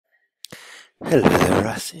Hello there,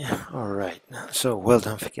 Rassi. Alright, so well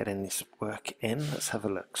done for getting this work in. Let's have a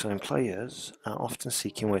look. So employers are often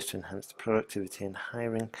seeking ways to enhance the productivity, and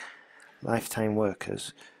hiring lifetime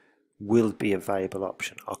workers will be a viable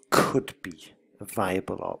option, or could be a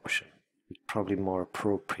viable option. Probably more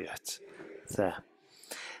appropriate there.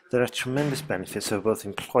 There are tremendous benefits for both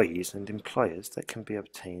employees and employers that can be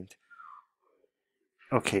obtained.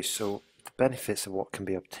 Okay, so the benefits of what can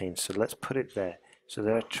be obtained, so let's put it there. So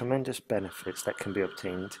there are tremendous benefits that can be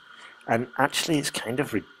obtained, and actually it's kind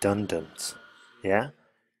of redundant, yeah?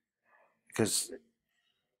 Because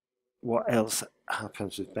what else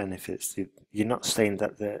happens with benefits? You're not saying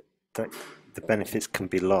that the benefits can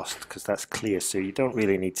be lost, because that's clear, so you don't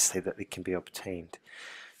really need to say that they can be obtained.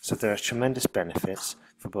 So there are tremendous benefits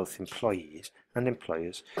for both employees and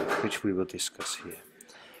employers, which we will discuss here.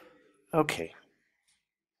 Okay,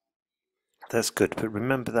 that's good, but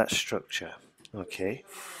remember that structure, okay?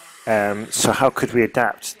 So how could we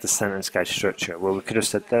adapt the sentence guide structure? Well, we could have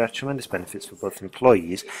said there are tremendous benefits for both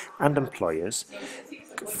employees and employers,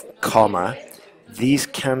 comma, these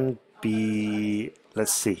can be,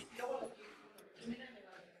 let's see,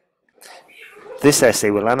 this essay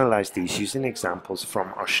will analyse these using examples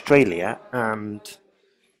from Australia and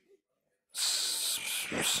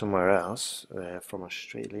somewhere else, from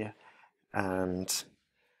Australia, and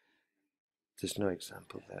there's no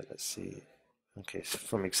example there, let's see. Okay, so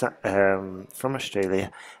from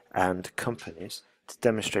Australia and companies to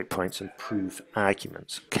demonstrate points and prove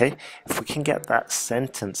arguments. Okay, if we can get that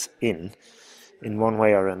sentence in one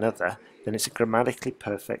way or another, then it's a grammatically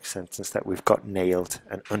perfect sentence that we've got nailed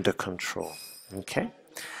and under control. Okay,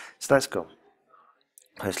 so let's go.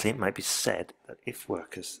 Firstly, it might be said that if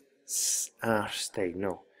workers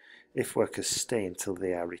if workers stay until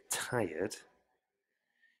they are retired,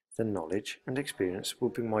 the knowledge and experience will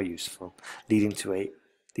be more useful, leading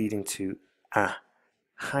to a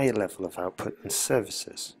higher level of output and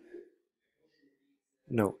services.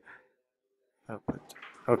 No, output.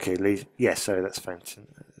 Okay, yes, sorry, that's fine.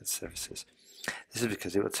 Services. This is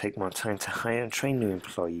because it will take more time to hire and train new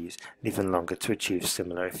employees, and even longer to achieve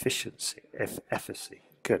similar efficacy.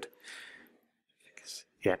 Good.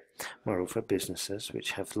 Yeah. Moreover, businesses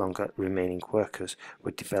which have longer remaining workers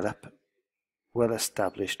would develop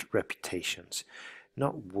well-established reputations.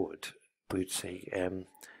 Not would, but we'd say,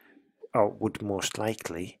 or would most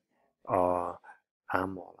likely, or are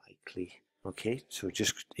more likely. Okay, so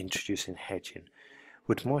just introducing hedging.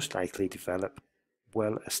 Would most likely develop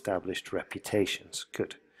well-established reputations.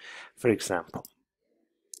 Good. For example,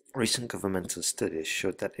 recent governmental studies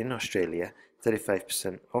showed that in Australia,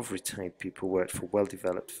 35% of retired people worked for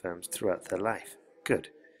well-developed firms throughout their life. Good.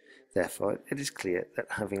 Therefore, it is clear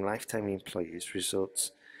that having lifetime employees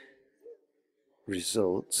results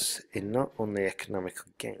in not only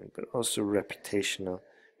economical gain, but also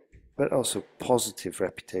positive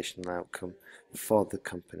reputational outcome for the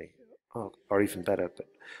company, or even better, but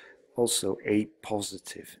also a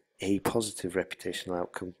positive reputational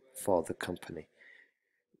outcome for the company.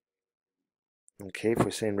 Okay, if we're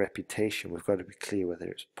saying reputation, we've got to be clear whether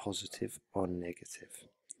it's positive or negative.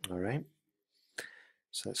 All right.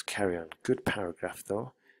 So let's carry on. Good paragraph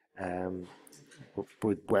though.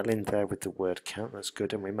 We're well in there with the word count. That's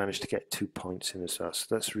good, and we managed to get 2 points in as well. So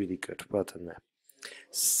that's really good. Well done there.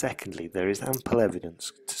 Secondly, there is ample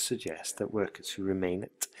evidence to suggest that workers who remain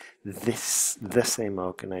at the same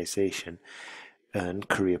organisation earn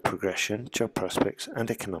career progression, job prospects,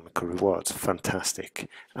 and economical rewards. Fantastic,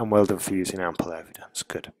 and well done for using ample evidence.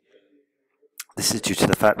 Good. This is due to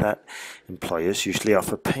the fact that employers usually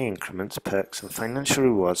offer pay increments, perks, and financial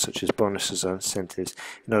rewards such as bonuses or incentives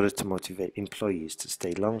in order to motivate employees to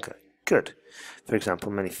stay longer. Good. For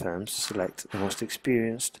example, many firms select the most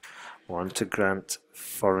experienced one to grant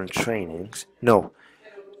foreign trainings. No,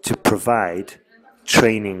 to provide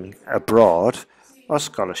training abroad or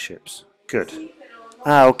scholarships. Good.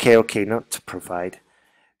 Okay, not to provide.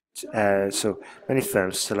 So many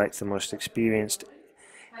firms select the most experienced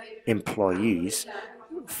employees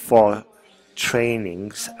for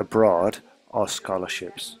trainings abroad or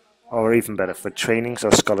scholarships, or even better, for trainings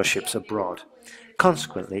or scholarships abroad.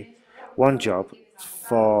 Consequently, one job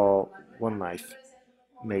for one life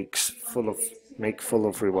make full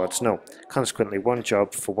of rewards. No, consequently, one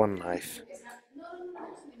job for one life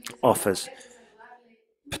offers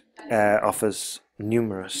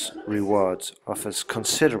numerous rewards, offers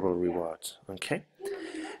considerable rewards. Okay.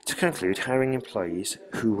 To conclude, hiring employees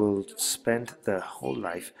who will spend their whole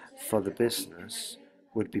life for the business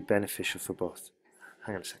would be beneficial for both.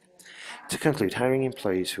 Hang on a second. To conclude, hiring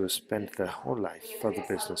employees who have spent their whole life for the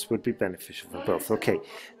business would be beneficial for both. Okay,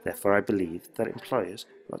 therefore I believe that employers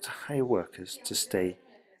ought to hire workers to stay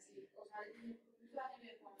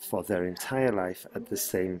for their entire life at the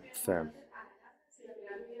same firm.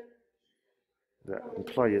 The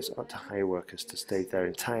employers ought to hire workers to stay their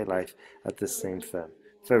entire life at the same firm.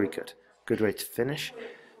 Very good. Good way to finish.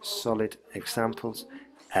 Solid examples.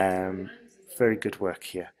 Very good work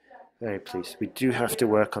here. Very pleased. We do have to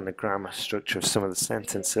work on the grammar structure of some of the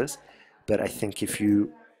sentences, but I think if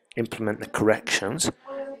you implement the corrections,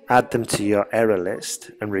 add them to your error list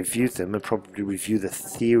and review them, and probably review the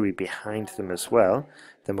theory behind them as well,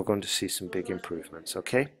 then we're going to see some big improvements.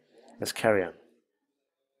 Okay? Let's carry on.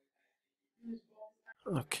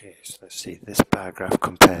 Okay, so let's see. This paragraph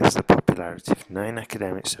compares the popularity of 9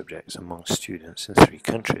 academic subjects among students in 3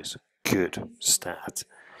 countries. Good start.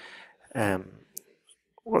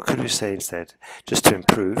 What could we say instead? Just to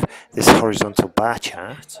improve, this horizontal bar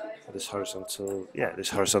chart, this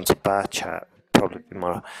horizontal bar chart would probably be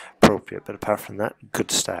more appropriate, but apart from that,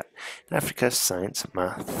 good start. In Africa, science,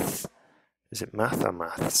 maths. Is it math or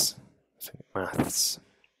maths? I think maths.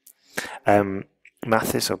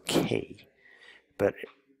 Math is okay, but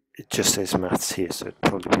it just says maths here, so it'd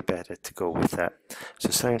probably be better to go with that.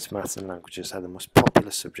 So science, maths and languages are the most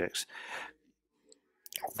popular subjects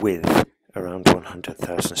with around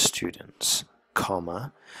 100,000 students,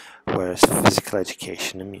 comma, whereas physical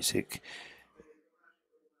education and music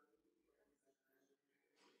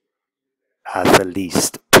are the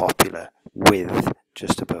least popular with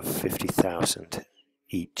just above 50,000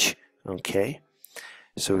 each. Okay,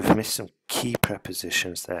 so we've missed some key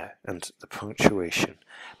prepositions there and the punctuation,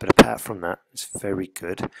 but apart from that, it's very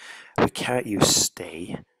good. We can't use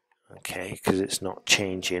stay, okay, because it's not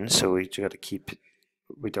changing, so we've got to keep it.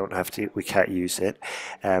 We can't use it,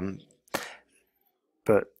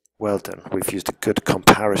 but well done. We've used a good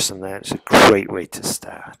comparison there. It's a great way to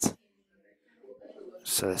start.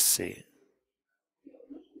 So let's see.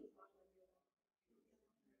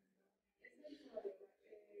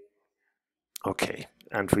 Okay,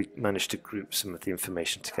 and we managed to group some of the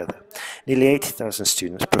information together. Nearly 80,000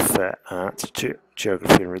 students prefer art,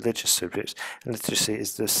 geography and religious subjects, and literacy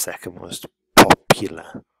is the second most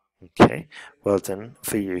popular. Okay, well done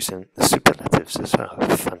for using the superlatives as well.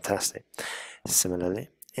 Fantastic. Similarly,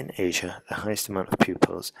 in Asia, the highest amount of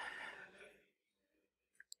pupils,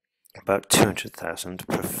 about 200,000,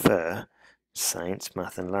 prefer science,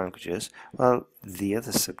 math and languages, while the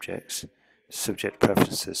other subject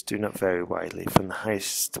preferences do not vary widely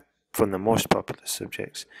from the most popular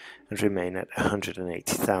subjects and remain at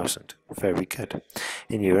 180,000. Very good.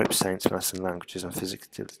 In Europe, science, maths and languages and physical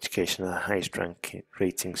education are the highest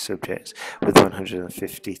rating subjects with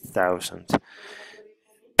 150,000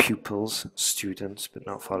 pupils, students, but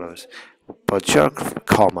not followers. But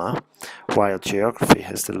while geography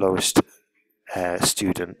has the lowest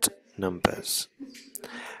student numbers.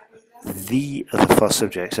 The other 4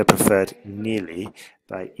 subjects are preferred nearly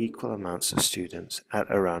by equal amounts of students at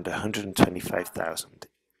around 125,000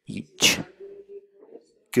 each.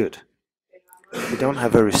 Good. We don't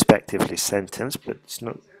have a respectively sentence, but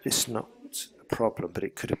it's not a problem, but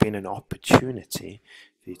it could have been an opportunity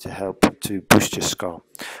for you to help to boost your score.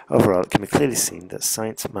 Overall, it can be clearly seen that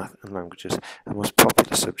science, math and languages are the most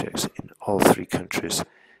popular subjects in all 3 countries.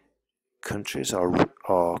 Countries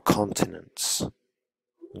or continents.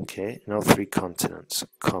 Okay, in all 3 continents,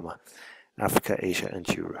 comma, Africa, Asia and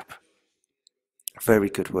Europe. Very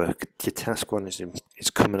good work. Your task 1 is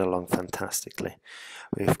coming along fantastically.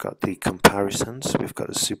 We've got the comparisons, we've got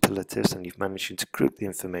the superlatives, and you've managed to group the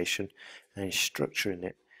information and structuring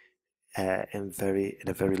it in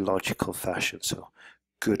a very logical fashion. So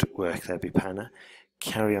good work there, Bipana.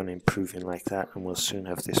 Carry on improving like that and we'll soon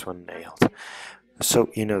have this one nailed. So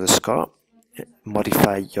you know the score.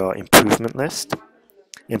 Modify your improvement list.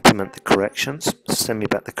 Implement the corrections, send me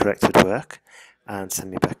back the corrected work, and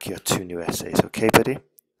send me back your 2 new essays. Okay, buddy?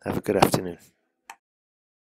 Have a good afternoon.